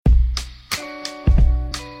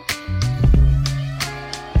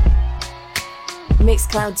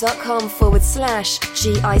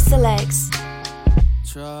Mixcloud.com/GI Selects.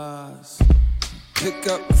 Trust. Pick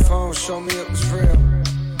up the phone, show me it was real.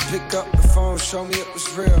 Pick up the phone, show me it was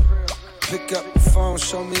real. Pick up the phone,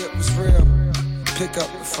 show me it was real. Pick up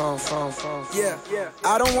the phone. Yeah,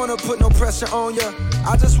 I don't wanna put no pressure on ya.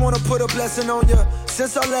 I just wanna put a blessing on ya.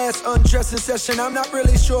 Since our last undressing session, I'm not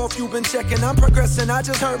really sure if you've been checking. I'm progressing. I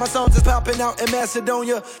just heard my songs is popping out in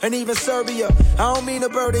Macedonia and even Serbia. I don't mean to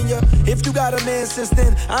burden ya. If you got a man since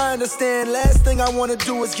then, I understand. Last thing I wanna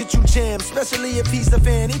do is get you jammed, especially if he's the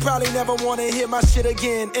fan. He probably never wanna hear my shit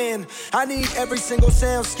again. And I need every single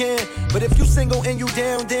sound scan. But if you single and you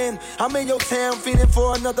down, then I'm in your town feeding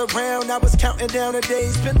for another round. I was counting down the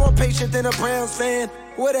days, been more patient than a Browns fan.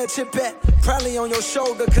 Where that chip at? Probably on your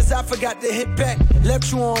shoulder, cause I forgot to hit back.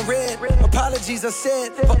 Left you on red. Apologies I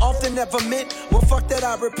said, but often never meant. Well, fuck that,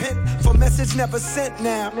 I repent for message never sent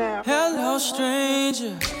now. Hello,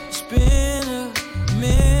 stranger. It's been a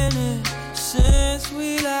minute since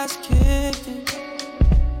we last kicked it.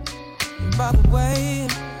 And by the way,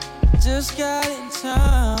 just got in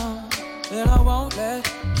town, and I won't let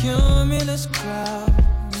cumulus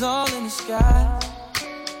clouds all in the sky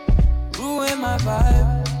ruin my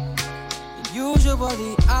vibe. And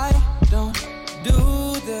usually I don't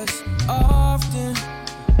do this often,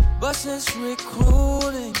 but since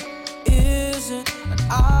recruiting isn't an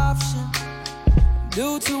option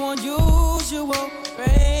due to unusual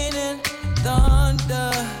rain and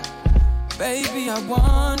thunder, baby I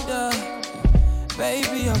wonder,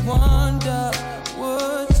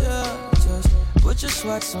 would you just put your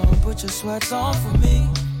sweats on for me?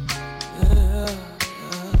 Yeah.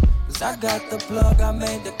 I got the plug, I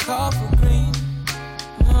made the call for green.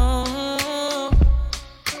 I'm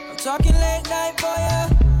talking late night for ya.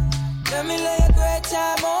 Let me lay a great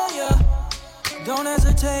time on ya. Don't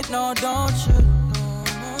hesitate, no, don't you?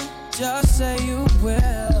 Just say you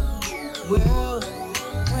will.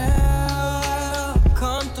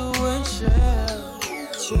 Come through and chill.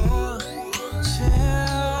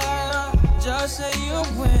 Just say you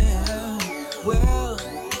will.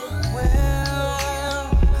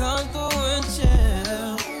 Come through and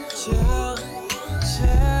chill.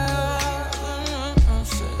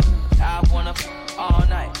 I wanna all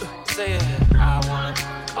night. Say it. I wanna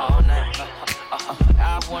all night.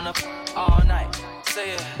 I wanna all night.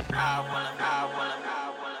 Say it. I wanna.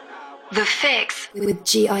 The Fix with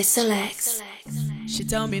GI Selects. She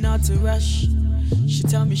tell me not to rush. She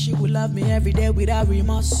tell me she would love me every day without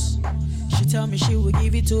remorse. She tell me she would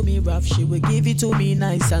give it to me rough. She would give it to me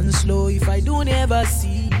nice and slow. If I don't ever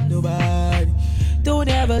see nobody, don't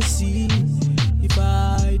ever see. If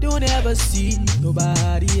I don't ever see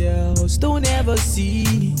nobody else, don't ever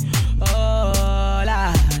see. Oh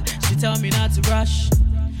Lord, she tell me not to rush.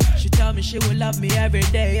 She tell me she would love me every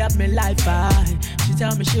day of my life. She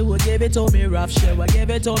tell me she would give it to me rough. She would give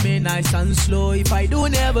it to me nice and slow. If I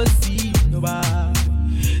don't ever see nobody,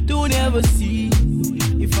 don't ever see.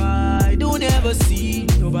 If I don't ever see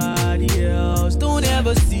nobody else, don't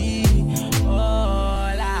ever see. Oh,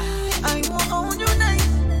 I will hold you nice.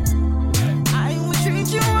 I will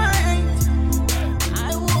treat you right.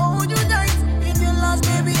 I will hold you tight. If you're lost,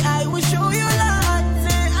 baby, I will show you light.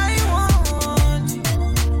 Say I want you.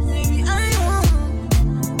 Baby, I want.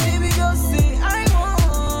 Baby, girl, say I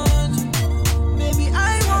want you. Baby,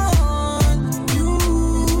 I want you.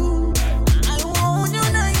 I will hold you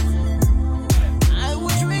nice. I will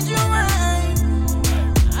treat you right.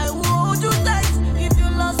 I will hold you tight. If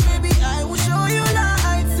you're lost, baby, I will show you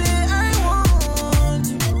light. Say I want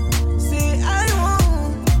you. Say I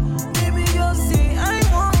want. Baby, girl, say I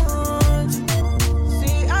want you.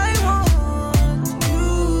 Say I want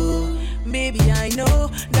you. Baby, I know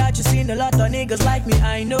that you seen a lot of niggas like me.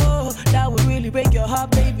 I know that would really break your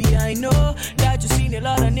heart, baby. I know that you seen a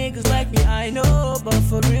lot of niggas like me. I know, but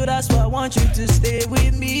for real, that's why I want you to stay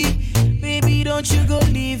with me. Baby, don't you go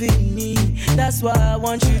leaving me. That's why I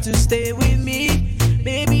want you to stay with me.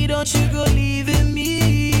 Baby, don't you go leaving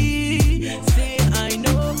me. Say I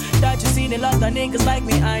know that you seen a lot of niggas like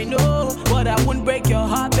me. I know, but I wouldn't break your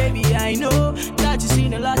heart, baby. I know that you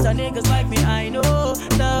seen a lot of niggas like me. I know,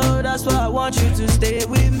 no, that's why I want you to stay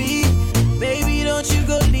with me. Baby, don't you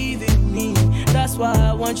go leaving me. That's why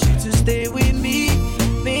I want you to stay with me.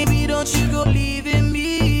 Baby, don't you go leaving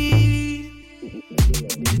me.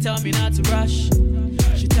 She tell me not to rush.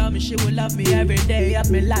 She tell me she would love me every day of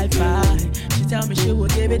my life. She tell me she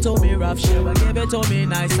would give it to me rough. She would give it to me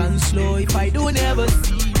nice and slow. If I don't ever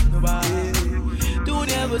see nobody,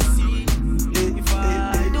 don't ever see. If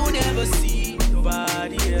I don't ever see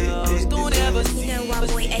nobody else, don't ever see. You know, one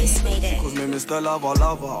boy Ace made it. Cause me Mr. Lover.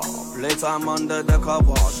 Playtime under the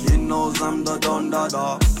cover. She knows I'm the Don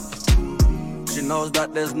Dada. She knows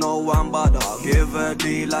that there's no one but her. Give her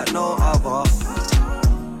D like no other.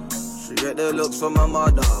 She get the looks from my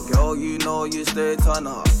mother. Girl, you know you stay turn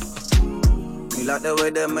up. Me like the way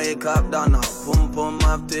the makeup done up. Pum pum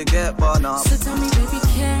have to get bun up. So tell me baby,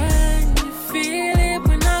 can you feel it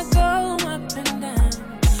when I go up and down?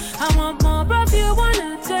 I want more of you on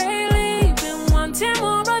a daily. Been wanting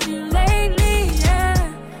more of you lately,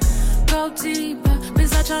 yeah. Go deeper, been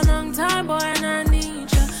such a long time, boy, and I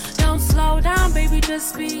need you. Don't slow down, baby,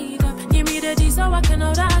 just speed up. Give me the D so I can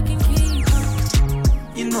know that I can keep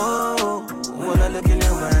up. You know, when I look in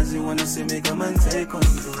your eyes, you wanna see me come and take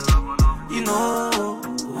control. You know,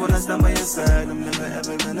 when I stand by your side, I'm never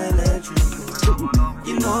ever gonna let you go.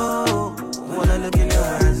 You know, when I look in your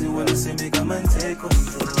eyes, you wanna see me come and take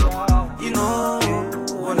control. You know,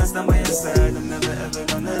 when I stand by your side, I'm never ever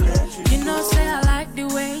gonna let you go. You know, say I like the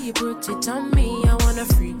way you put it on me. I wanna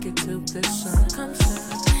freak it till the sun comes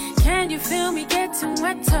down. Can you feel me getting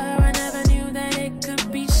wetter? I never knew that it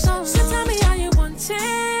could be so. So tell me how you want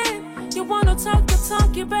it. You wanna talk the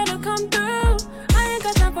talk, you better come through. I ain't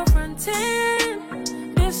got time for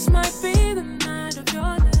fronting. This might be the night of your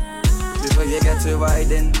life. Before you get to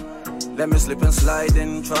riding, let me slip and slide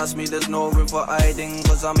in. Trust me, there's no room for hiding.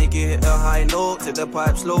 Cause I make you hit a high note till the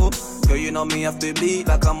pipe slow. Girl, you know me have to beat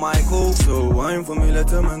like a Michael. So wine for me,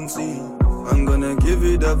 let a man see. I'm gonna give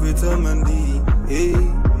you that vitamin D. Hey,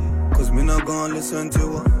 cause me not gonna listen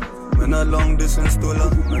to her. Man a long distance to her.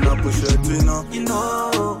 Man I push her to now. You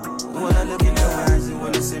know, when I look in your eyes, you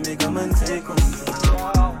wanna see me come and take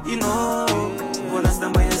control. You know, when I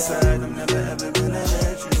stand by your side, I'm never ever gonna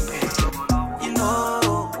let you go. You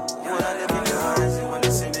know, when I look in your eyes, you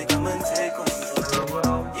wanna see me come and take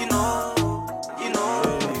control. You know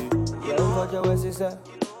what your West is at.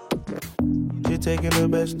 She taking the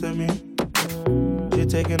best of me. She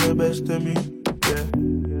taking the best of me. Yeah,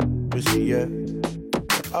 you see, yeah.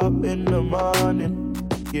 Up in the morning,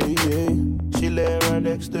 yeah. She lay right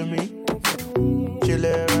next to me. She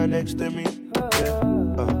lay right next to me.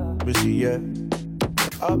 Yeah, you see, yeah.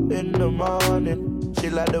 Up in the morning, she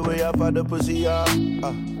like the way I find the pussy, yeah.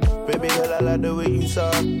 Baby girl, I like the way you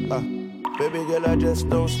saw. Baby girl, I just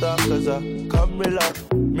don't stop, cause I come relax.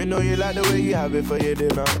 Me know you like the way you have it for your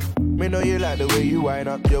dinner. Me know you like the way you wind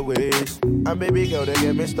up your waist. And baby girl, they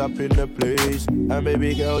get me stop in the place. And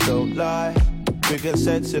baby girl, don't lie. We can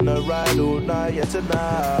sex in a ride all night, yeah,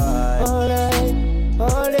 tonight. All night,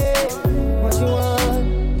 all day. What you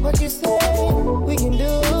want, what you say. We can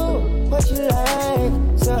do what you like.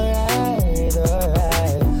 It's alright,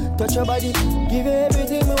 alright. Touch your body, give you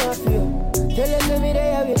everything we want for you. Tell them let me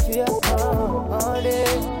there, I wait for you. All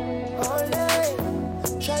day, all night.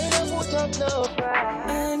 Try to put up no pride.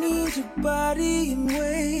 I need your body in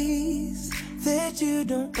ways that you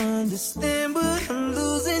don't understand, but I'm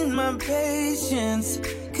losing my patience.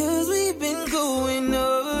 Cause we've been going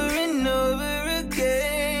over and over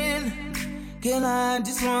again. Girl, I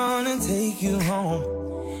just wanna take you home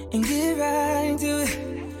and get right to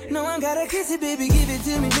it. No, I gotta kiss it, baby, give it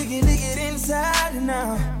to me. Lick it inside and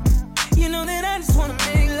out. You know that I just wanna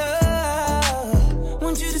make love.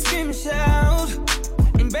 Want you to scream and shout.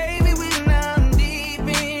 And baby, we're now deep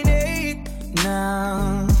in it.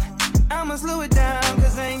 Now I'ma slow it down,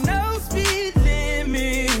 cause ain't no speed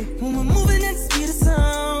limit. When we're moving at the speed of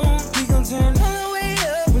sound, we gon' turn all the way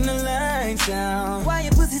up when the lights down. Why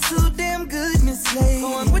your pussy so damn good, Miss Lady?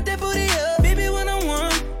 Go on, put that booty up, baby, when I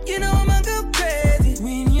want. You know I'ma go crazy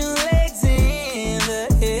when your legs in the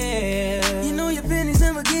air. You know your pennies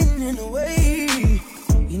never getting in the way.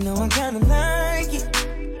 You know I kinda like it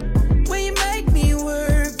when you make me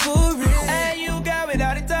work for it. Hey, you got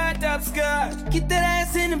without a tied up skirt. Get that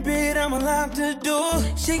ass in the bed, I'ma lock the door.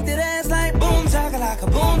 Shake that ass like boom chakalaka,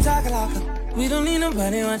 boom chakalaka. We don't need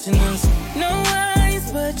nobody watching us. No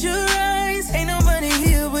eyes but your eyes. Ain't nobody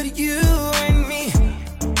here but you and me.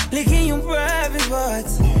 Licking your private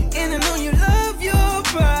parts, and I know you love your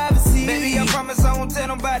privacy. Baby, I promise I won't tell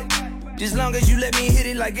nobody. Just long as you let me hit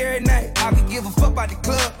it like every night. I could give a fuck about the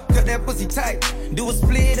club, cut that pussy tight. Do a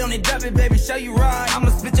split on it, drop it, baby, show you right. I'ma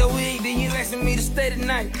split your wig, then you asking me to stay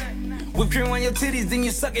tonight. Whip cream on your titties, then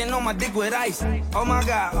you sucking on my dick with ice. Oh my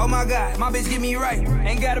god, my bitch get me right.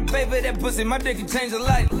 Ain't gotta pay for that pussy, my dick can change a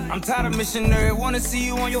life. I'm tired of missionary, wanna see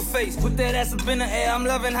you on your face. Put that ass up in the air, I'm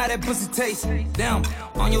loving how that pussy tastes. Damn,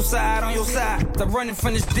 on your side, stop running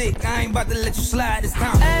from this dick, I ain't about to let you slide this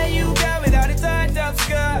time. Hey, you got without a tied up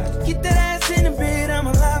skirt. Get that ass in the bed,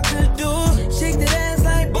 I'ma lock the door. Shake that ass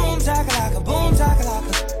like boom chakalaka, boom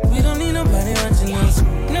chakalaka. We don't need nobody watching us.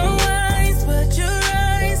 No eyes but your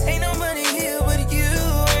eyes. Ain't nobody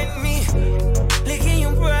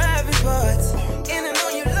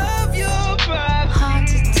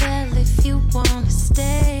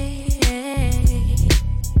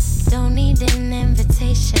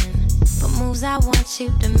moves I want you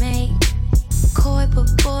to make. Coy, but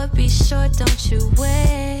boy, be sure, don't you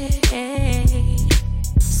wait.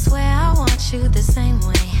 Swear I want you the same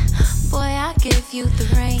way. Boy, I give you the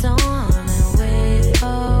rain. Don't wanna wait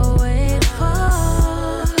for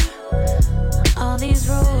all these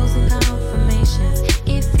rules and confirmations.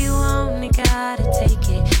 If you only gotta take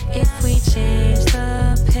it. If we change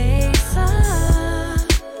the pace up,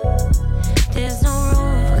 there's no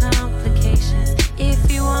room for complications.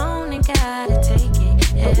 If you only gotta take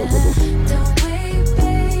it, yeah. Don't wait,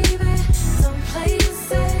 baby, don't play it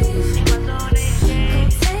safe. Go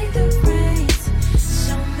take the reins,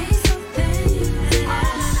 show me some things.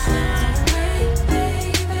 Don't wait,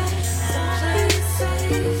 baby, don't play it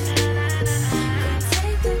safe. Go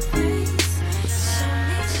take the reins,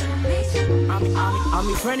 show me. I'm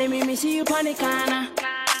in front of me see you on the corner.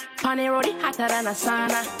 Pane rodi hotter than a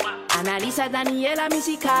sauna. Annalisa Daniela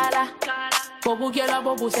Musicala. Bobu girl,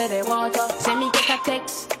 Bobu say they water. Send me get a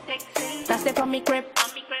text. That's the from me crib.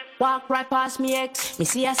 Walk right past me ex. Me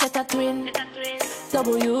see I set a twin.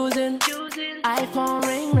 Double using.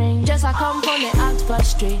 iPhone ring. Just I come from the Oxford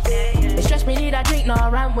Street. It stress me need a drink, no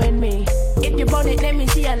run with me. If you burn it, let me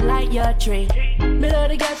see a light your tree. Me love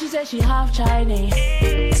the girl, she said she half Chinese.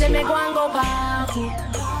 Say me go and go party.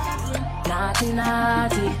 Naughty.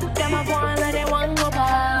 Them a go and let they want go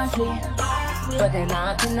party. But they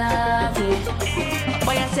naughty.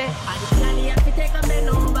 Boy, I say, I have to take a man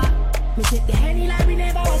over. Me take the Henny like we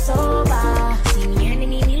never was sober. See me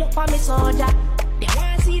enemy, me look for me soldier. They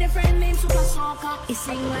want to see the friend named Super Soccer. It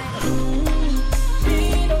sing like,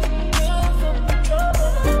 we don't go for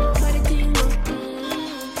trouble. But the thing goes,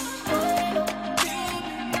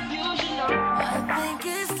 I think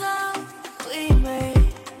it's time we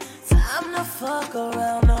made time to fuck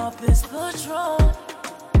around off this patrol.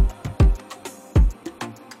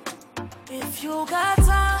 If you got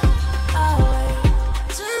time, I'll wait.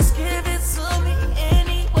 Just give it to me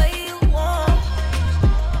any way you want.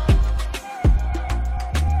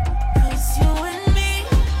 'Cause you and me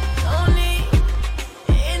don't need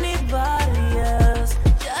anybody else.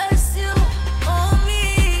 Just you on me.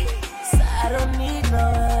 So I don't need no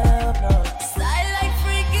help, no. Style like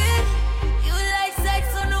freaking. You like sex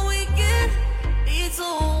on the weekend. Me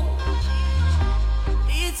too.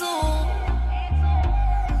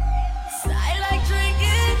 Style like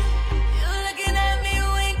drinking. You looking at me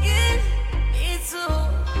winking. Me too.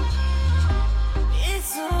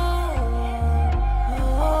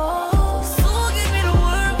 Oh, so give me the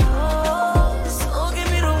work.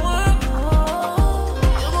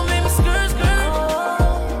 You gon' make me skirt.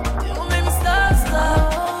 You gon' make me stop.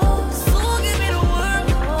 So give me the work.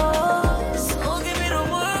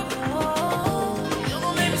 You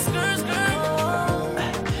gon' make me skirt.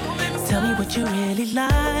 Tell me what you really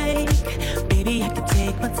like. Baby, I can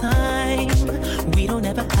take my time. We don't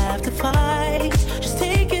ever have to fight. Just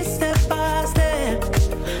take it step by step.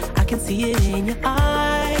 I can see it in your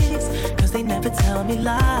eyes. 'Cause they never tell me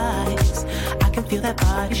lies. I can feel that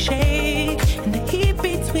body shake and the heat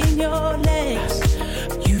between your legs.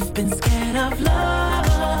 You've been scared of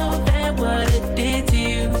love and what it did to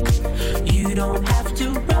you. You don't have to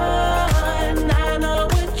run. I know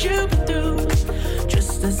what you've been through.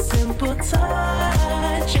 Just a simple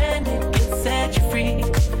touch and it can set you free.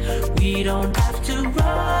 We don't have to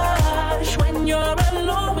rush when you're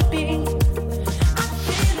alone with me. I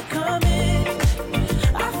feel it coming, babe.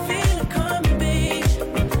 I feel it coming, babe.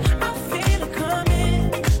 I feel it coming,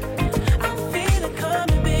 babe. I feel it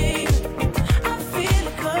coming, babe.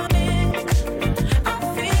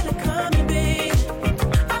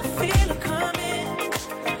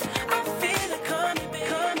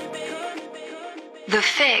 The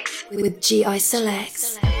Fix with G.I.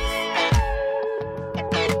 Selects.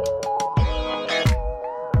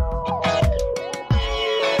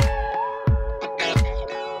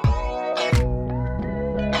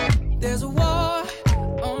 There's a war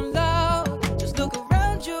on love. Just look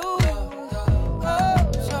around you. Oh,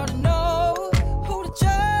 it's hard to know who to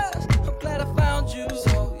trust. I'm glad I found you.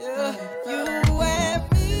 So yeah, you and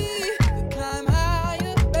me, we climb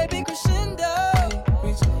higher, baby crescendo.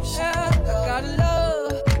 Yeah, I got a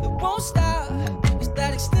love that won't stop. It's that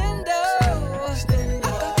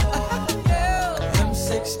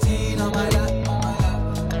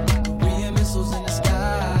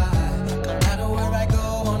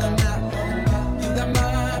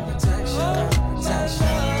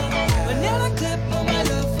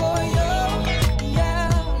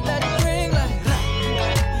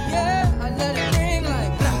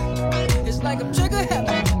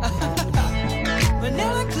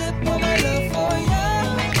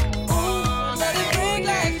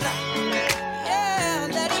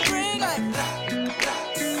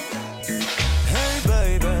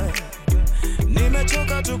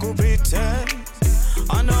to pretend.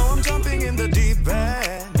 I know I'm jumping in the deep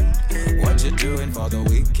end. What you doing for the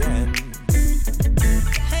weekend?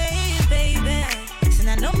 Hey baby, since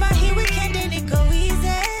I know my here weekend and it go easy.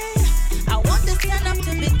 I want this turn up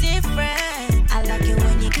to be different. I like it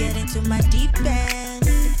when you get into my deep end.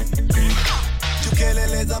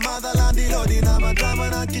 Tukeleleza madhalandi lodi na madrama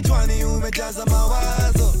na kichwani umejaza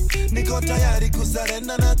mawazo. Niko tayari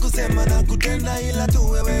kusarenda na kusema na kutenda ila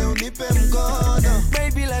tu wewe unipe mkono.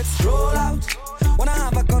 Baby let's roll out. Wanna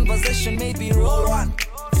have a conversation, maybe roll one.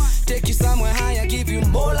 Take you somewhere higher, give you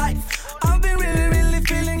more life. I've been really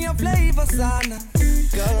feeling your flavor, sana.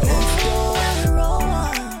 Girl, let's go and roll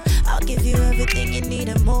one. I'll give you everything you need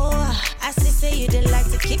and more. I say you did like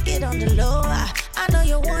to kick it on the low. I know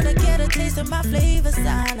you wanna get a taste of my flavor,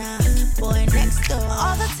 sana. Boy next door.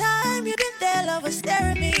 All the time you've been there, lover,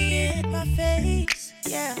 staring me in my face.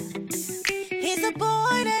 Yeah. He's the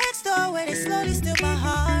boy next door when he slowly steal my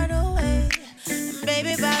heart away.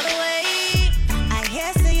 Baby, by the way, I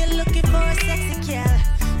hear say you're looking for a sexy gal.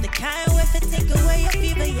 The kind with it take away your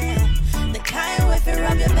fever, yeah. The kind with it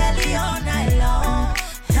rub your belly all night long.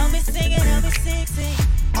 Help me sing it, help me sing.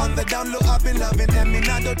 On the down low, I've been loving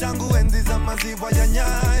Eminado tangu enzi za maziwa ya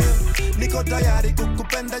Nyayo. Niko tayari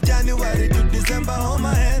kukupenda January to December, hold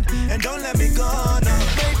my hand and don't let me go now.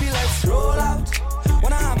 Baby, let's roll out.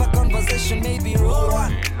 Wanna have a conversation, maybe roll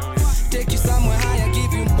one. Take you somewhere higher,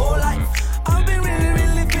 give you more life. I've been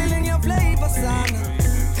really feeling your flavor, sana.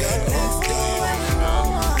 Girl, let's go and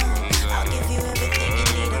roll one. I'll give you everything you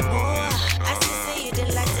need and more. I say you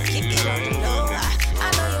did like to kick it on the low. I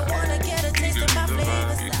know you wanna get a taste of my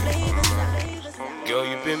flavors. Girl,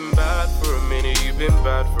 you've been bad for a minute, you've been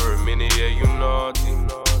bad for a minute, yeah, you naughty.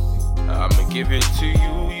 I'ma give it to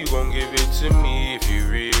you, you gon' give it to me if you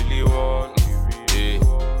really want, yeah.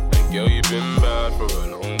 And girl, you've been bad for a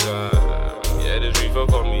long time. Yeah, this river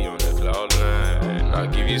got me on the cloud nine. I'll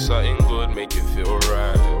give you something good, make you feel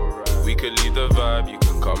right. We could leave the vibe, you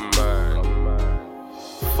can come back.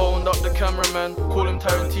 Phoned up the cameraman, call him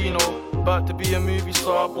Tarantino. About to be a movie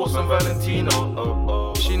star, bought some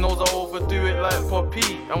Valentino. She knows I overdo it like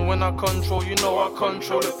Poppy. And when I control, you know I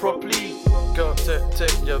control it properly. Girl,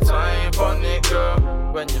 take your time on it, girl.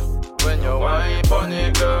 When you wine on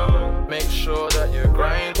it, girl. Make sure that you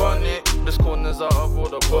grind on it. This corner's out of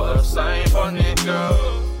order, put a sign on it, girl.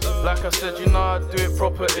 Like I said, you know I do it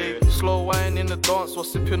properly. Slow wine in the dance or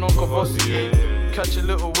sipping on Courvoisier. Catch a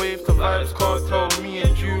little wave, the vibes can't tell. Me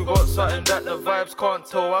and you got something that the vibes can't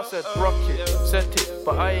tell. I said rock it, set it,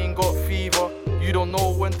 but I ain't got fever. You don't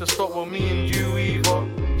know when to stop with me and you either.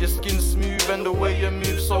 Your skin smooth and the way you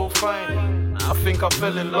move so fine. I think I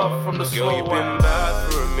fell in love from the slow wine. Girl, you've been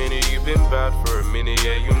bad for a minute, you've been bad for a minute,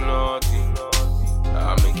 yeah, you naughty.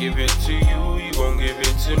 I'ma give it to you, you gon' give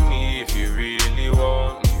it to me if you really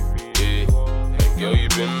want, yeah. And girl,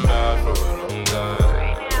 you've been bad for a long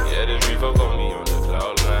time. Yeah, this river got me on the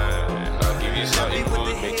cloud nine. I'll give you something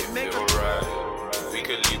good, make it feel right. We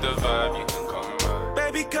could leave the vibe, you can come back.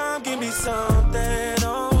 Baby, come give me something,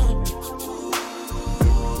 oh.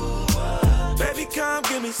 Baby, come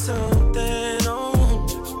give me something, oh.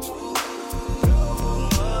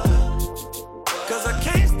 Cause I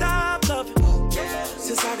can't stop loving.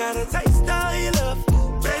 Since I got a taste of your love.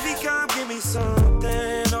 Baby, come give me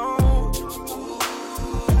something, oh.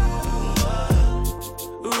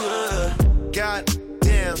 God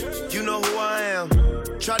damn, you know who I am.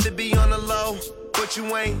 Tried to be on the low, but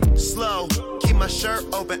you ain't slow. Keep my shirt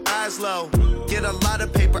open, eyes low. Get a lot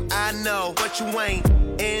of paper, I know, but you ain't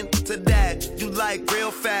into that. You like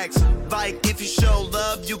real facts. Like if you show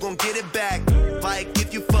love, you gon' get it back. Like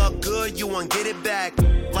if you fuck good, you won't get it back.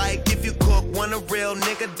 Like if you cook, want a real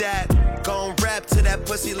nigga that gon' rap to that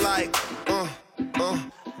pussy like,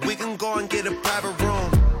 we can go and get a private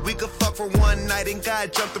room. We could fuck for one night and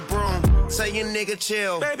God jump the broom. Say your nigga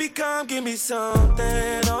chill. Baby, come give me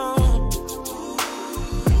something, oh.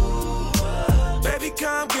 Baby,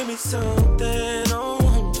 come give me something, oh.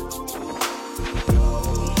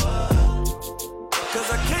 Cause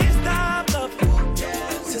I can't stop loving.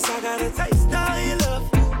 Since I got a taste of your love.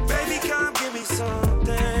 Baby, come give me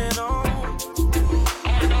something, oh.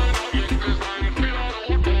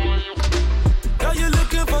 Girl, you're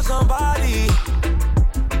looking for somebody.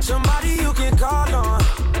 Somebody you can call on.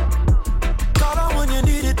 Call on when you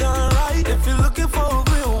need it done right. If you're looking for a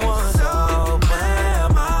real one. So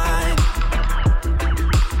am I.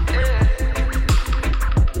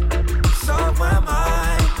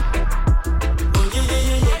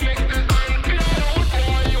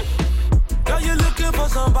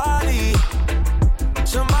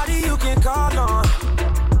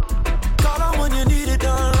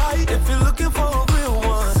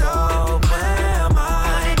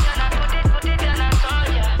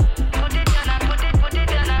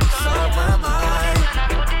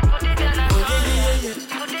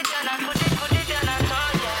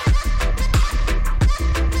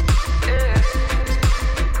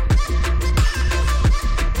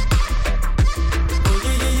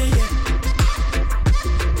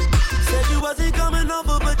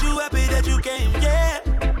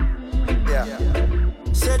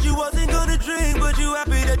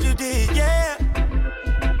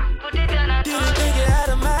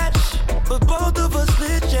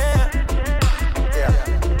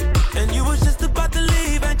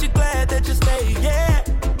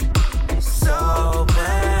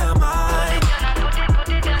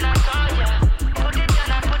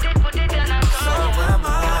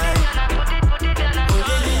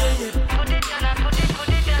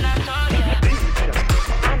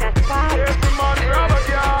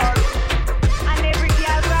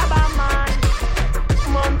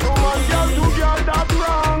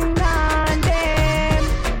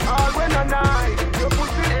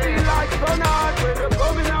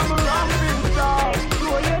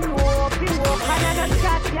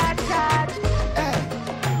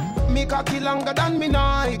 cocky longer than me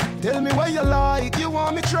night. Tell me where you like. You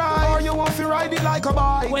want me try, or you want to ride it like a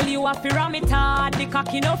bike? Well, you have to ram it hard. The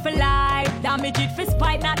cocky no for life. Damage it for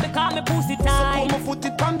spite, not because me pussy tight. So come put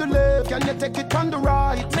it on the left, can you take it on the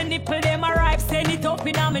right? My nipple them a ripe, send it up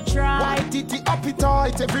in a me try. White titty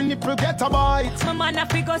appetite, every nipple get a bite. My man a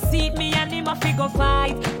figure seat me and him a figure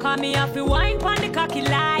fight. Call me have to wine pon the cocky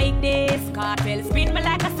like this. Cartel spin me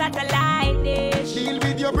like a satellite dish. Deal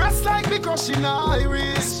with your breast like me crushing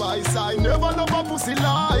iris. Spice, I never love a pussy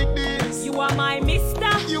like this. You are my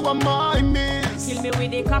mister, you are my miss. Kill me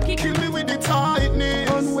with the cocky, kill me with the tightness.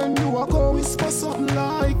 And when you walk on, whisper something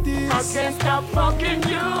like this. I can't stop fucking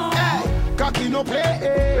you. Hey, cocky no play.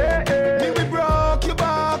 Me we broke your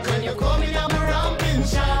back. When you come in, I'm a ramping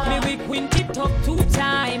shot. Me we quint it up 2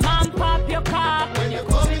 times and pop your cock. When you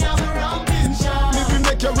come in, I'm a ramping shot. Me we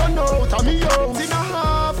make you run out of me out in a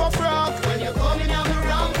half a frock. When you come in, I'm a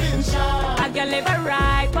ramping shot. I can live a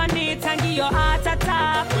ride on it and give your heart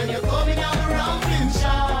attack. When you come in, I'm a ramping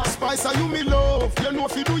shot. Spice, are you me love? You know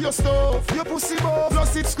if you do your stuff. Your pussy buff,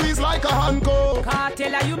 plus it squeeze like a handcuff.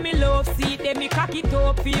 Cartel, are you me love? See them me cock it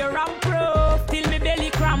up for your ramp proof till me belly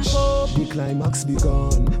cramp up. The climax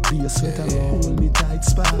begun. Be a sweat around. Hold me tight,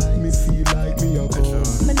 Spice. Me feel like me a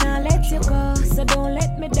gone. Me nah let you go, so don't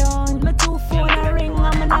let me down. My 2 phone a ring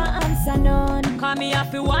and me nah answer none. Call me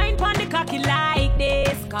have to wine pon the cocky like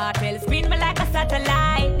this. Cartel spin me like a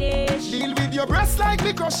satellite dish. Deal with your breast like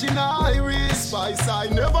me crushing iris. Spice, I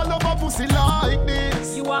never love a pussy like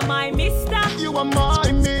this. You are my mister, you are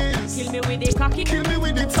my miss. Kill me with the cocky, kill me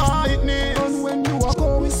with the tightness. And when you walk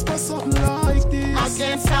on, whisper something like this. I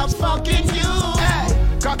can't stop fucking you.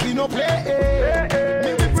 Hey, cocky no play.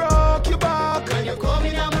 Me we broke your back. When you come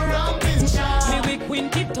in, I'm a ramping shot. Me we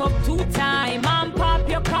quint it up 2 times and pop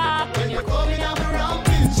your cock. When you come in, I'm a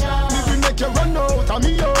ramping shot. Me we make you run out of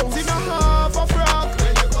me out in a half a frock.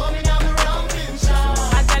 When you come in, I'm a ramping shot.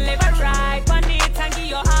 I can live a ride on it and give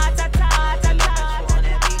your heart a tat.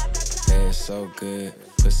 Hey, it's so good,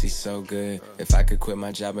 pussy so good. If I could quit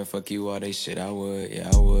my job and fuck you all day shit, I would, yeah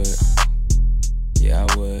I would. Yeah,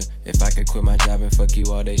 I would. If I could quit my job and fuck you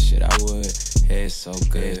all day shit, I would. Hey, it's so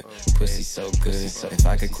good, pussy so good. If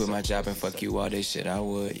I could quit my job and fuck you all day shit, I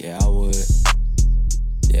would, yeah I would.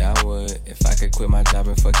 Yeah, I would. If I could quit my job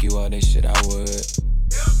and fuck you all day shit, I would.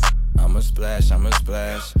 I'ma splash.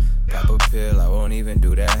 Pop a pill, I won't even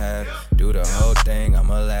do that half. Do the whole thing,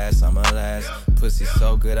 I'ma last. Pussy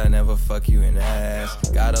so good, I never fuck you in the ass.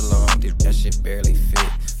 Got a long dick, that shit barely fit.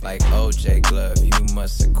 Like OJ Glove, you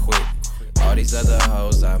must have quit. All these other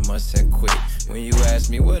hoes, I must have quit. When you ask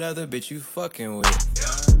me what other bitch you fucking with,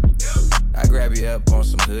 I grab you up on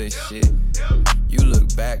some hood shit. You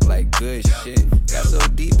look back like good shit. Got so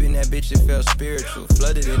deep in that bitch it felt spiritual.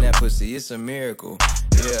 Flooded in that pussy, it's a miracle.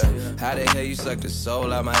 Yeah, how the hell you sucked the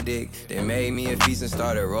soul out my dick? They made me a feast and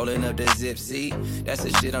started rolling up the zip. See, that's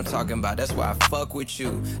the shit I'm talking about, that's why I fuck with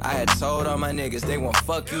you. I had told all my niggas they won't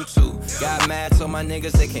fuck you too. Got mad, told my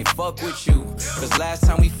niggas they can't fuck with you. Cause last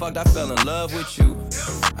time we fucked I fell in love with you.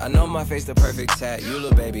 I know my face the perfect tat. You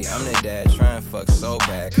little baby, I'm the dad. Try and fuck so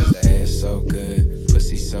bad. Cause the ass so good,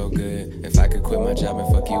 pussy so good. If I could quit my job and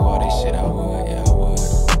fuck you all this shit, I would, yeah I would.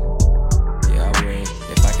 Yeah I would.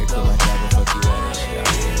 If I could quit my job and fuck you all this shit, I would.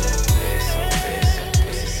 Yeah,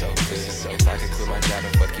 pussy so good. If I could quit my job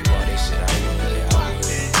and fuck you all this shit, I would, yeah I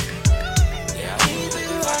would. Yeah I would.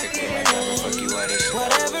 If I could quit my job and fuck you all this shit,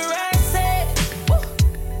 whatever I say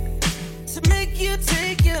to make you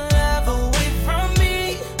take your love away from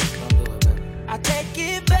me, I take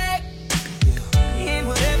it back. And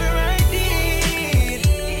whatever I did,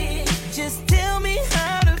 just tell me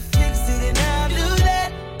how to fix it and I'll do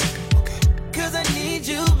that. Cause I need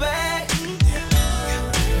you back.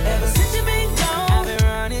 Ever since you've been gone, I've been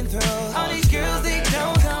running through all these girls, they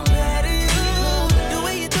don't compare to you. The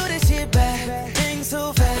way you do this shit back, things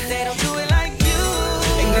so fast, they don't do it like you.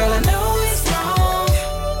 And girl, I know it's wrong,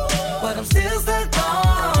 but I'm still stuck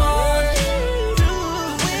on the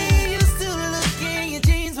way you used to look in your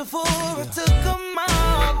jeans before I took them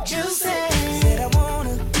off. You said I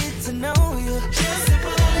wanna get to know you just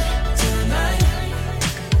tonight.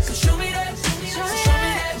 So show me that, show me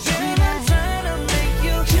that. Girl, I'm trying to make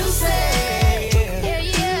you juicy. Yeah,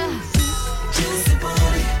 yeah. Juicy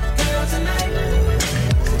booty, girl, tonight.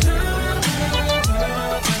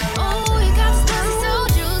 Oh, you got something so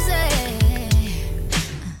juicy.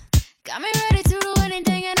 Got me ready to do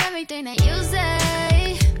anything and everything that you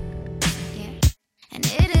say. Yeah. And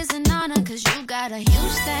it is an honor cause you got a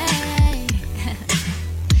huge thing.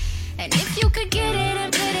 And if you could get it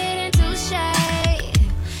and put it into shape,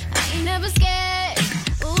 I ain't never scared.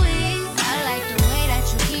 Ooh, I like the way that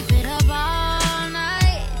you keep it up all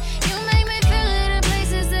night. You make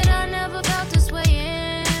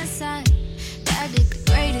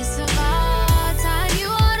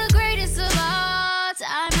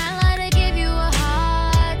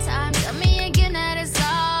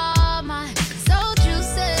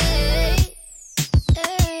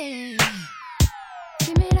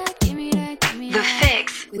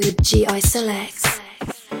GI Select.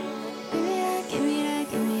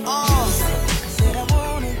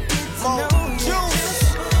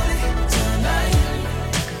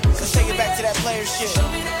 Let's take it back to that player shit. Let's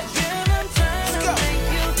go.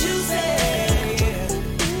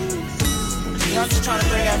 You know, I'm just trying to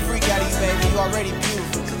bring that freak out of you, baby. You already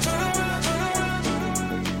beautiful.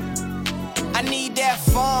 I need that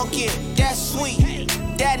funky, that sweet,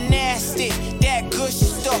 that nasty, that good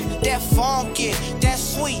stuff, that funky, that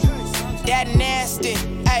sweet, that nasty.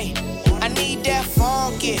 Ay, I need that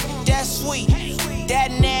funky, that sweet,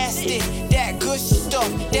 that nasty, that good stuff,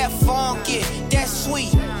 that funky, that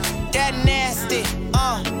sweet, that nasty.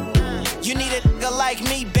 You need a nigga like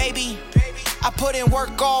me, baby. I put in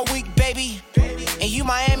work all week, baby. And you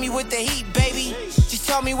Miami with the heat, baby. Just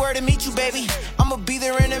tell me where to meet you, baby. I'ma be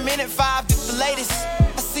there in a minute, 5 to the latest.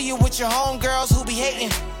 I see you with your homegirls who be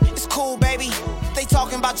hating. It's cool, baby. They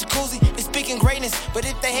talking about jacuzzi, they speaking greatness. But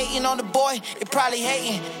if they hating on the boy, they probably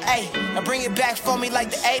hating. Hey, now bring it back for me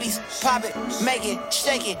like the 80s. Pop it, make it,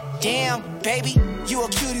 shake it. Damn, baby, you a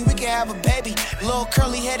cutie, we can have a baby. Little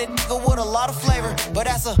curly-headed nigga with a lot of flavor. But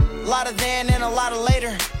that's a lot of then and a lot of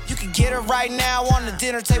later. You can get her right now on the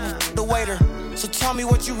dinner table, the waiter. So tell me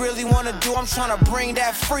what you really wanna do. I'm tryna bring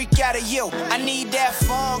that freak out of you. I need that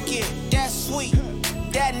funky, that sweet,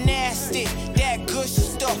 that nasty, that good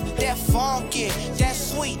stuff, that funky, that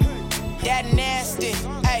sweet, that nasty.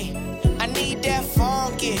 Ay, I need that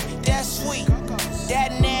funky, that sweet,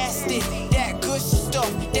 that nasty, that good stuff,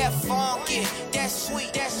 that funky, that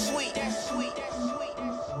sweet, that sweet, that sweet, that sweet,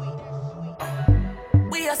 that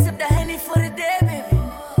sweet. We are sip the Henny for the day, baby.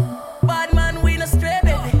 Bad man, we no stray,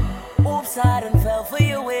 baby. Oops, I done fell for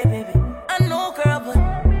your way, baby. I know, girl, but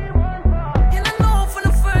and I know for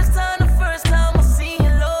the first time I see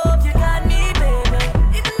your love, you got me, baby.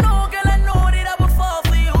 Even though, girl, I know that I would fall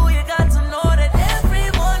for you, you got to know that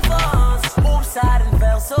everyone falls. Oops, I done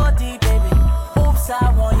fell so deep, baby. Oops,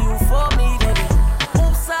 I want you for me, baby.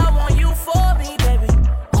 Oops, I want you for me, baby.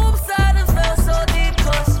 Oops, I done fell so deep,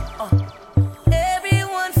 'cause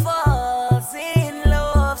everyone falls in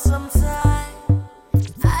love sometime.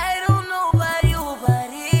 I don't know about you, but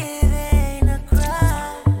it ain't a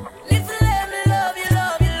crime. If you let me love you,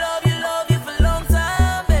 love you, love you, love you for a long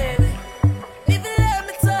time, baby. If you let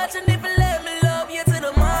me touch and if you let me love you to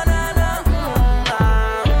the manana.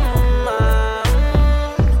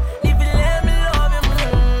 If you let me love you,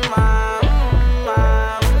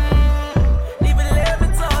 if you let me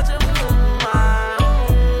touch you,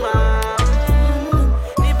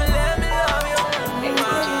 if you let me love you.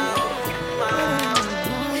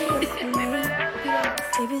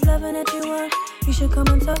 If it's loving that you want, you should come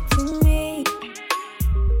and talk to me.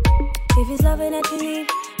 If it's loving that you need,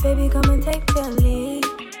 baby, come and take the lead.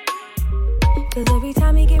 'Cause every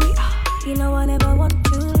time you give me, you know I never want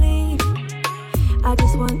to leave. I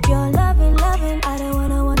just want your loving, loving, I don't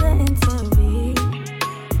want to intervene.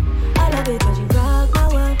 I love it 'cause you rock my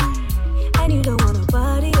world, and you don't want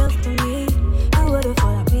nobody else for me. Who would've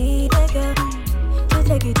thought I'd be the girl to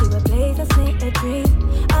take you to a place that's made a dream.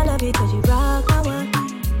 I love it 'cause you rock my world,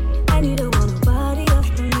 and you don't want nobody else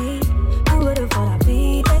for me. Who would've thought I'd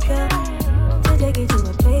be the girl to take you to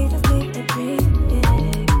a place that's made a dream, yeah.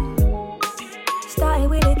 Started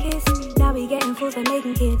with a kiss, now we getting fools and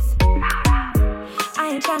making kids. I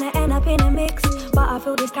ain't tryna end up in a mix, but I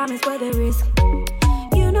feel this time is worth the risk.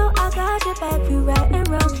 You know I got your back through right and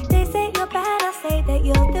wrong. They say you're bad, I say that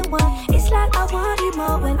you're the one. It's like I want you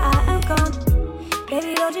more when I am gone.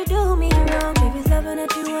 Baby, don't you do me wrong. If it's loving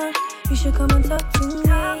that you want, you should come and talk to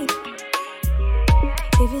me.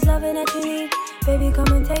 If it's loving that you need, baby,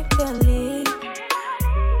 come and take the lead.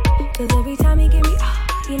 'Cause every time you give me,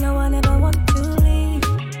 you know I never want to leave.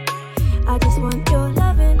 I just want your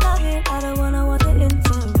loving, loving, I don't want to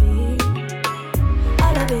intervene.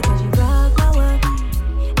 I love it 'cause you rock my world,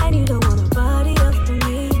 and you don't want nobody else for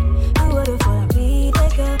me. Who would've thought I'd be the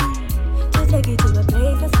girl to take you to a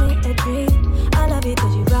place that's made a dream. I love it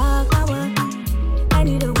 'cause you rock my world, and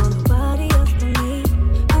you don't want nobody else for me.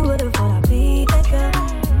 Who would've thought I'd be the girl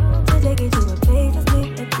to take you to a place that's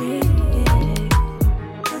made a dream, yeah.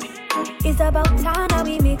 It's about time that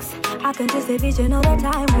we mix. I can just envision all the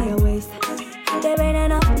time we waste. There ain't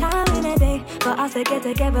enough time in a day for us to get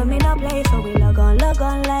together, me no play. So we log on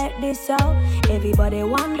like this, so everybody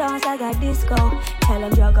want dance like a disco. Tell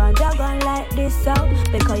them jog on like this, so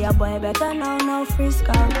because your boy better know no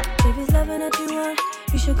Frisco. If it's loving that you want,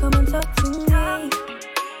 you should come and talk to me.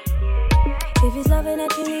 If it's loving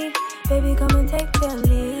that you need, baby, come and take the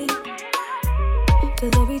lead.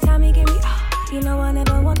 'Cause every time you give me, you know I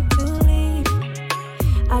never want to leave.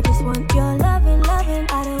 I just want your loving, loving,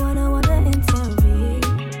 I don't want to intervene.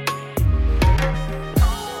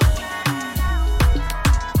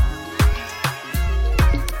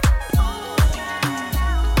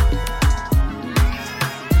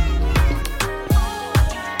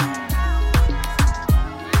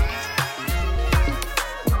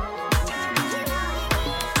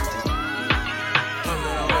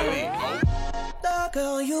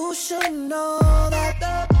 should know that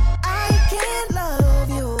I can't love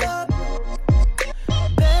you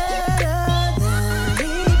better than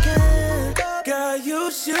he can. Girl,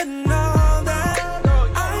 you should know that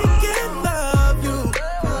I can love you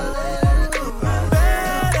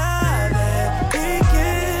better than he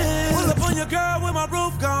can. Pull up on your girl with my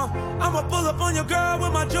roof gone. I'ma pull up on your girl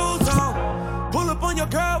with my jewels on. Pull up on your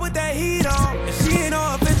girl with that heat on. And she ain't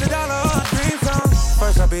on a $50 or a dream song.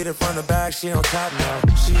 First I beat it from the back, she on top now.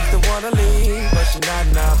 She used to wanna leave, but she not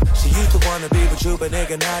now. She used to wanna be with you, but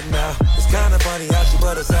nigga not now. It's kinda funny how she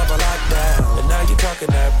put herself on lockdown. And now you talking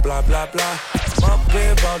that blah blah blah. Up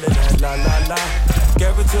here rolling that la la la.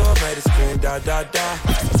 Gave it to her, made it scream da da da.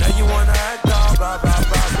 Now you wanna act all blah blah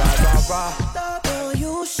blah blah blah blah. Girl,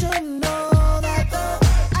 you should know that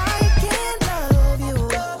I can't love you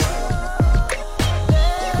better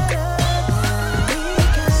than he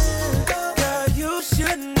can. Girl, you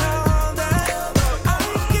should know that I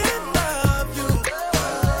can love you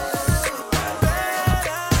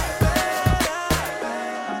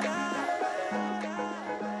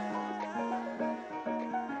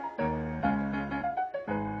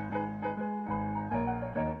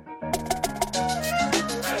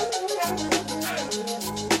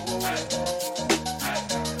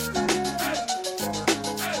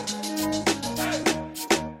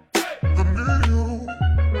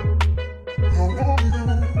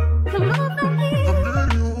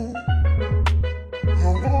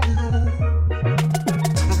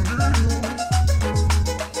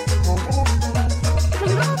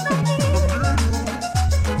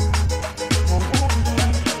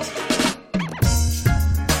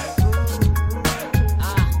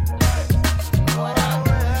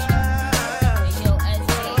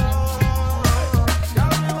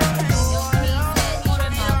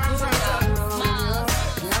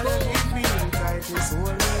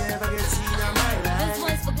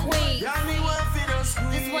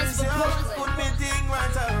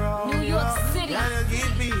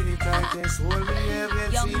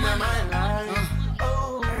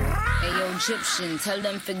Egyptian, tell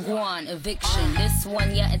them for guan, eviction. This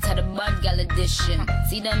one, yeah, it's had a bad gal edition.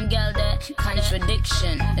 See them gal there,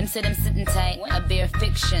 contradiction. Them say them sitting tight, I bear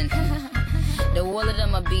fiction. The wall of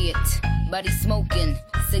them I be it. Body smoking,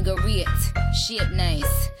 cigarette, shape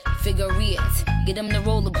nice, figure it. Get them the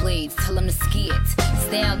rollerblades, tell them to ski it.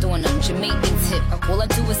 Stay out on them, Jamaican tip. All I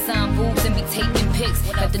do is sign boobs and be taking pics.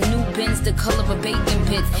 Got the new bins, the color of bacon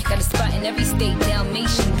bits. Got a spot in every state,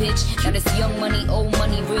 Dalmatian bitch. Now this young money, old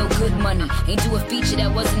money, real good money. Ain't do a feature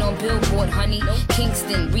that wasn't on Billboard, honey.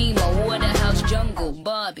 Kingston, Remo, Waterhouse, Jungle,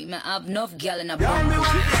 Barbie. Man, I've enough gal in a bumble.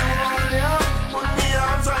 Put me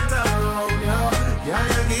arms right around you. Yeah,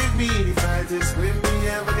 you give me the brightest scream me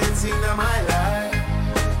ever get seen in my life.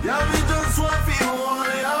 Yeah, me just want to hold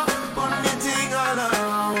you. Put me thing all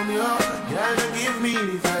around you. Yeah, you give me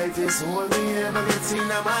the brightest hold me ever get seen in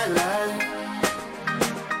my life.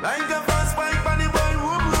 Like a fast bike on the boy,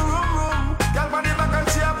 room, room, room, room. Girl on the back and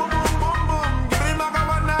she a boom, boom, boom, boom. Give me back a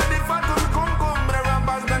one and the fat will come, come. But the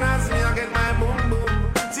rappers gonna ask me, I get my boom, boom.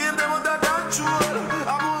 See them with that control.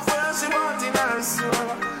 I move for her, she want in her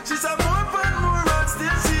soul. She said more fun, more run,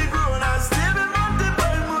 still she grown. And still be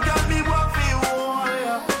multiple, who got me what feel,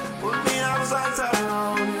 yeah. Put me arms right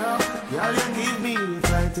around, yeah. Girl, you give me the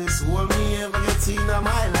tightest hold me ever get seen in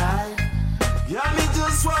my life. Yeah, me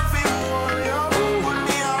just want to hold you. Put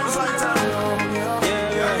me arms right around you.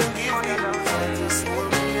 Yeah, you give me the tightest hold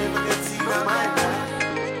me ever get seen in my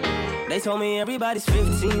life. They told me everybody's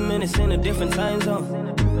 15 minutes in a different time zone.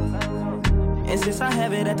 And since I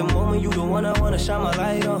have it at the moment, you the one I wanna shine my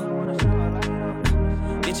light on.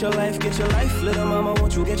 Get your life, little mama,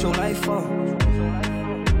 won't you get your life on?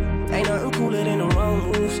 Ain't nothing cooler than the wrong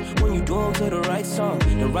moves when you do them to the right song,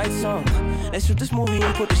 the right song. Let's shoot this movie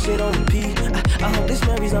and put the shit on repeat. I hope this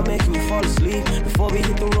memories are making you fall asleep. Before we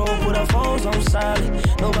hit the road, put our phones on silent.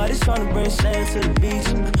 Nobody's trying to bring sand to the beach.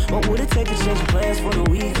 What would it take to change your plans for the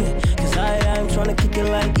weekend? Cause I'm trying to kick it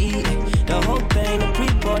like eating. The whole thing, the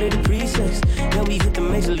pre-party, the pre-sex. Then we hit the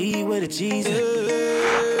major league with a cheese. I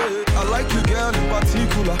like you, girl, in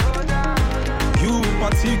particular. You in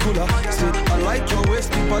particular. Say, I like your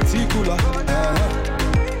waist in particular.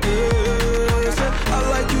 Say, I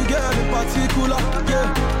like you, girl, in particular. Yeah,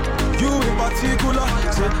 you in particular.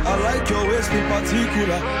 Say, I like your waist in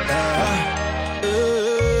particular.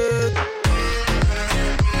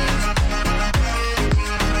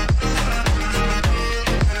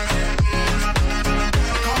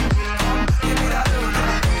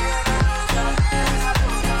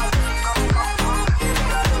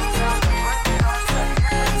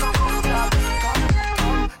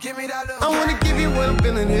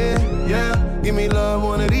 feeling here, yeah. Give me love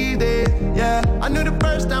one of these days, yeah. I knew the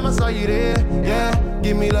first time I saw you there, yeah.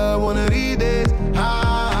 Give me love one of these days,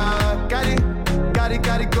 ah. Got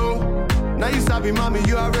it, go. Now you sabi, mommy,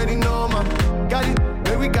 you already know, ma. Got it,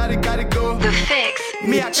 baby, got it, go. The Fix,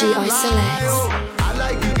 me, I can't lie, oh. I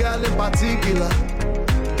like you, girl, in particular.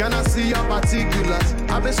 Can I see your particulars?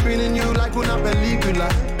 I've been screening you like una película.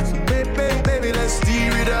 So baby, let's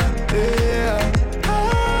steer it up, yeah.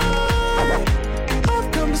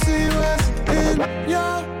 I've come to see what's in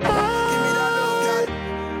your heart.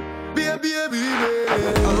 Baby. I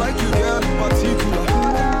like you, girl, in particular.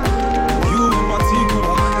 You in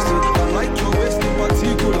particular. So I like your waist in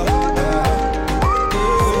particular.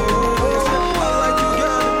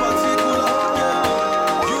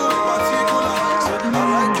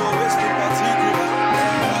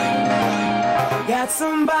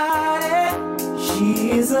 Somebody,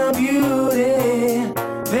 she's a beauty,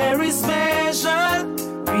 very special,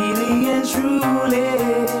 really and truly.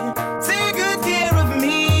 Take good care of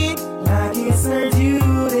me, like it's her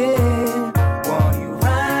duty. Won't you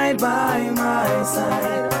ride by my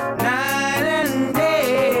side, night and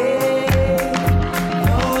day?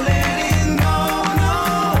 No letting go, no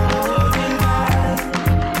holding back,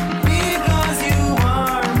 because you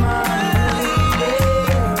are my lady.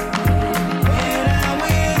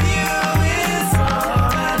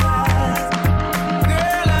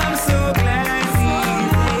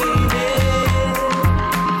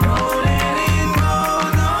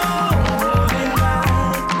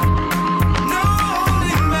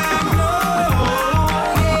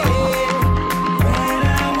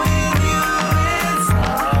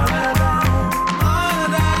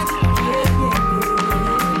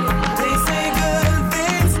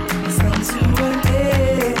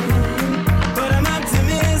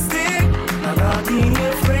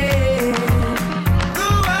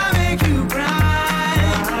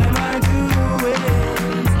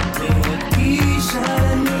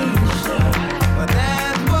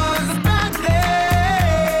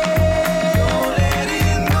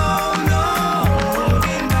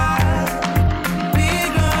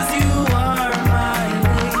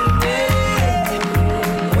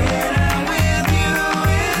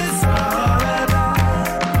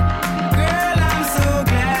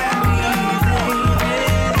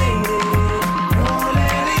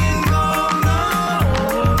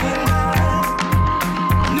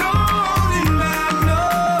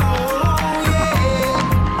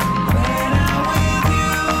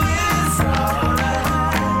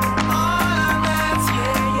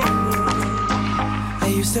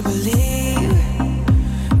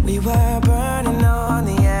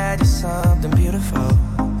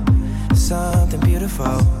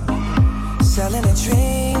 Selling a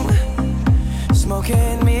dream,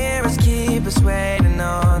 smoking mirrors keep us waiting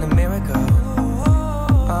on a miracle,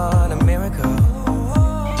 on a miracle.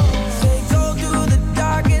 They go through the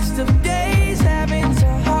darkest of days, having to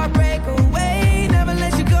heartbreak away. Never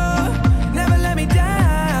let you go, never let me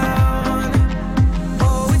down.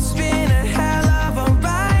 Oh, it's been a hell of a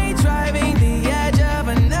ride, driving the edge of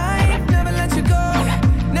a knife. Never let you go,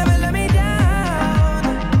 never let me down.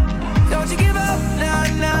 Don't you give up, nah,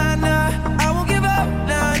 nah, nah.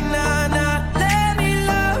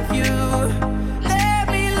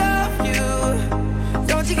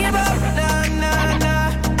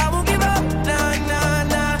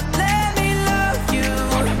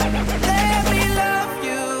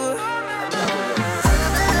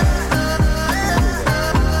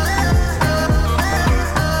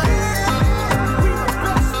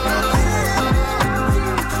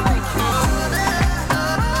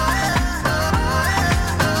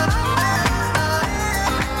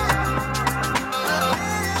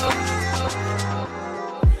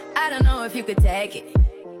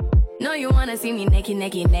 See me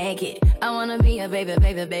naked. I wanna be a baby.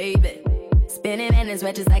 Spinning in his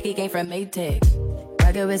wet just like he came from Maytag.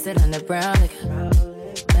 Rocket with it on the brown liquor.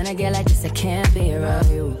 When I get like this, I can't be around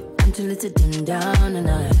you. I'm too little to dim down a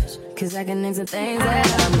notch, cause I can name some things that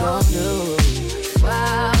I'm gon' do.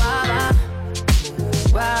 Wow,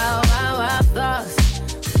 thoughts.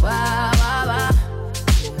 Wow,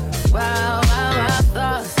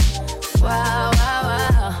 thoughts. Wow.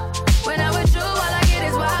 When I'm with you, all I get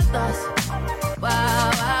is wild thoughts. Wow.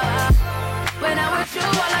 When I'm with you,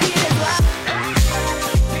 all I get is wild.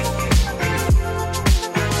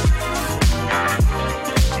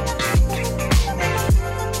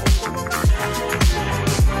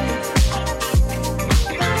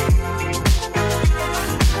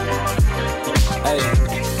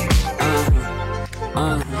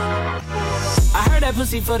 I heard that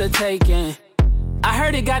pussy for the taking. I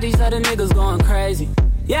heard it got these other niggas going crazy.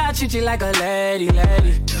 Yeah, I treat you like a lady,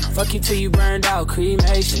 lady. Fuck you till you burned out,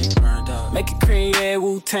 cremation. Make it cream, yeah,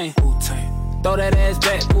 Wu-Tang. Throw that ass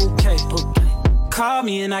back, bouquet. Call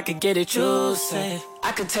me and I could get it, you say.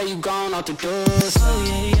 I could tell you gone off the doors. Oh,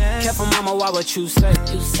 yeah, yeah. Careful, mama, why what you say?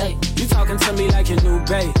 You talking to me like your new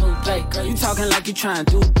babe. You talking like you trying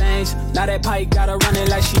to do things. Now that pipe gotta run it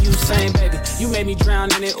like she Usain, baby. You made me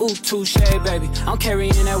drown in it, ooh, touche, baby. I'm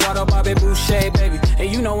carrying that water, Bobby Boucher, baby. And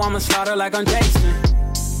you know I'ma slaughter like I'm Jason.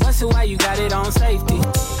 What's it, why you got it on safety?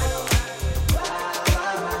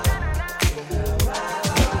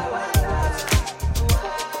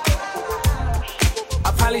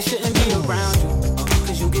 I probably shouldn't be around you,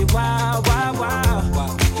 cause you get wild, wild,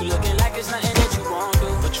 wild. You looking like it's nothing that you won't do.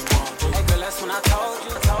 Hey girl, that's when I told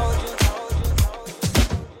you.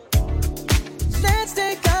 Let's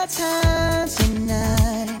take our time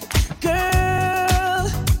tonight, girl.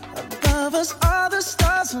 Above us all the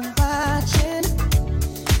stars are watching.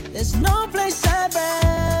 There's no place I'd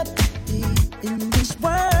rather be in this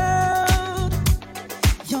world.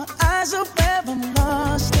 Your eyes are where I'm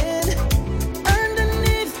lost in.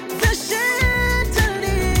 Underneath the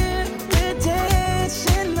chandelier, we're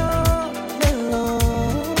dancing all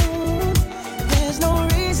alone. There's no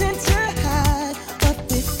reason to hide what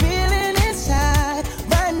we're feeling inside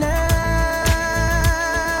right now.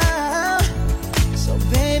 So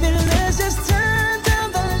baby, let's just turn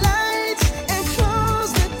down the lights and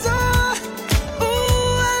close the door.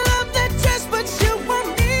 Ooh, I love that dress, but you won't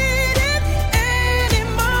need it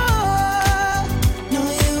anymore. No,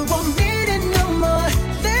 you won't need it no more.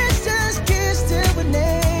 Let's just kiss till we're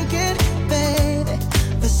naked, baby.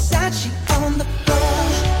 Versace on the floor.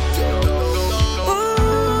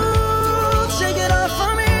 Ooh, take it off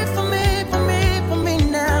for me, for me, for me, for me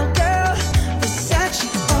now, girl. Versace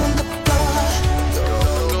on the floor.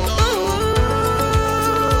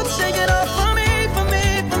 Ooh, take it off for me, for me,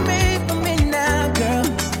 for me, for me now, girl.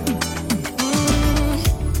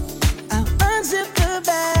 I'll unzip the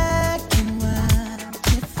back and watch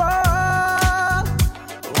it fall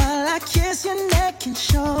while I kiss your neck and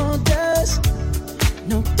shoulders.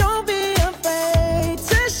 No, don't be afraid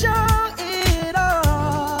to show it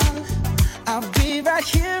all. I'll be right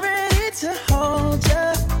here ready to hold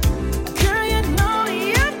you. Girl, you know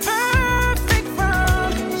you're perfect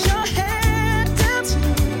from your head down to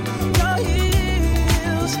your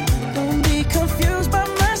heels. Don't be confused by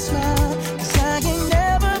my smile, cause I ain't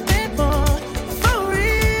never been born for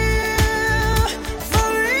real, for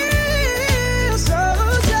real. So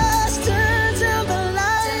just turn down the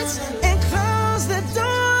lights and close the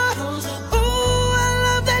door. Ooh, I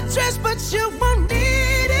love that dress, but you won't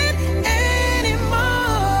need it anymore.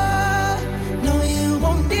 No, you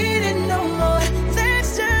won't need it no more.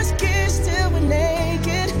 Let's just kiss till we're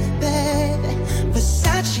naked, baby.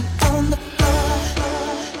 Versace on the floor.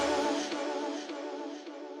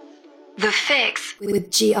 The Fix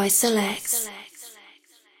with G.I. Select.